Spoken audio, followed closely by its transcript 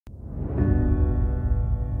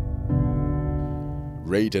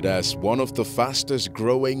rated as one of the fastest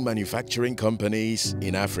growing manufacturing companies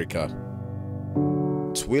in Africa.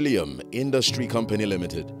 Twellium Industrial Company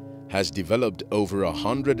Limited has developed over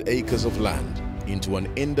 100 acres of land into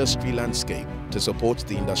an industry landscape to support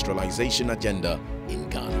the industrialization agenda in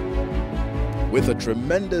Ghana. With a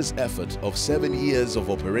tremendous effort of 7 years of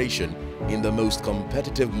operation in the most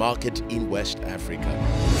competitive market in West Africa,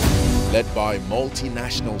 led by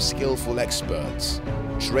multinational skillful experts,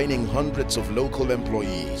 training hundreds of local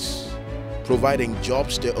employees, providing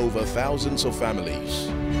jobs to over thousands of families.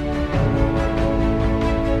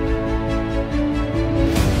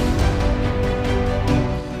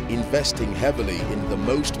 Investing heavily in the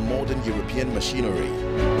most modern European machinery.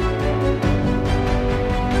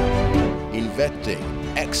 Inventing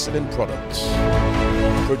excellent products.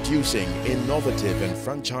 Producing innovative and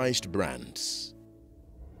franchised brands.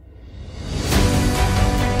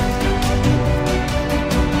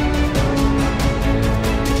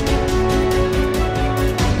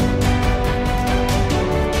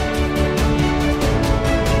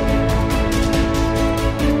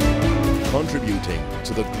 Contributing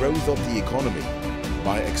to the growth of the economy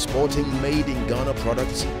by exporting made-in-Ghana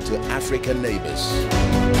products to African neighbors.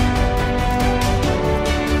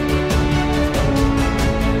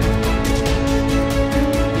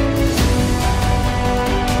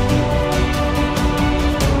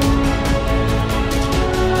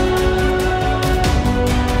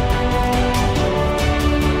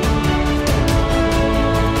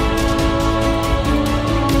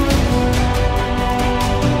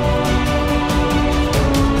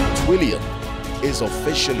 Twellium is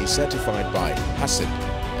officially certified by HACCP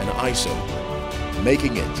and ISO,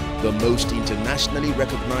 making it the most internationally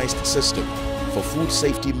recognized system for food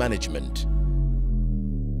safety management.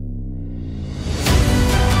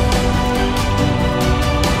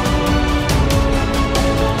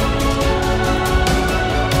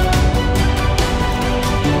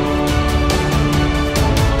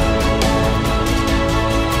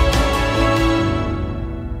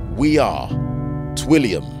 We are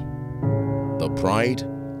Twellium, the pride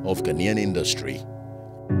of Ghanaian industry.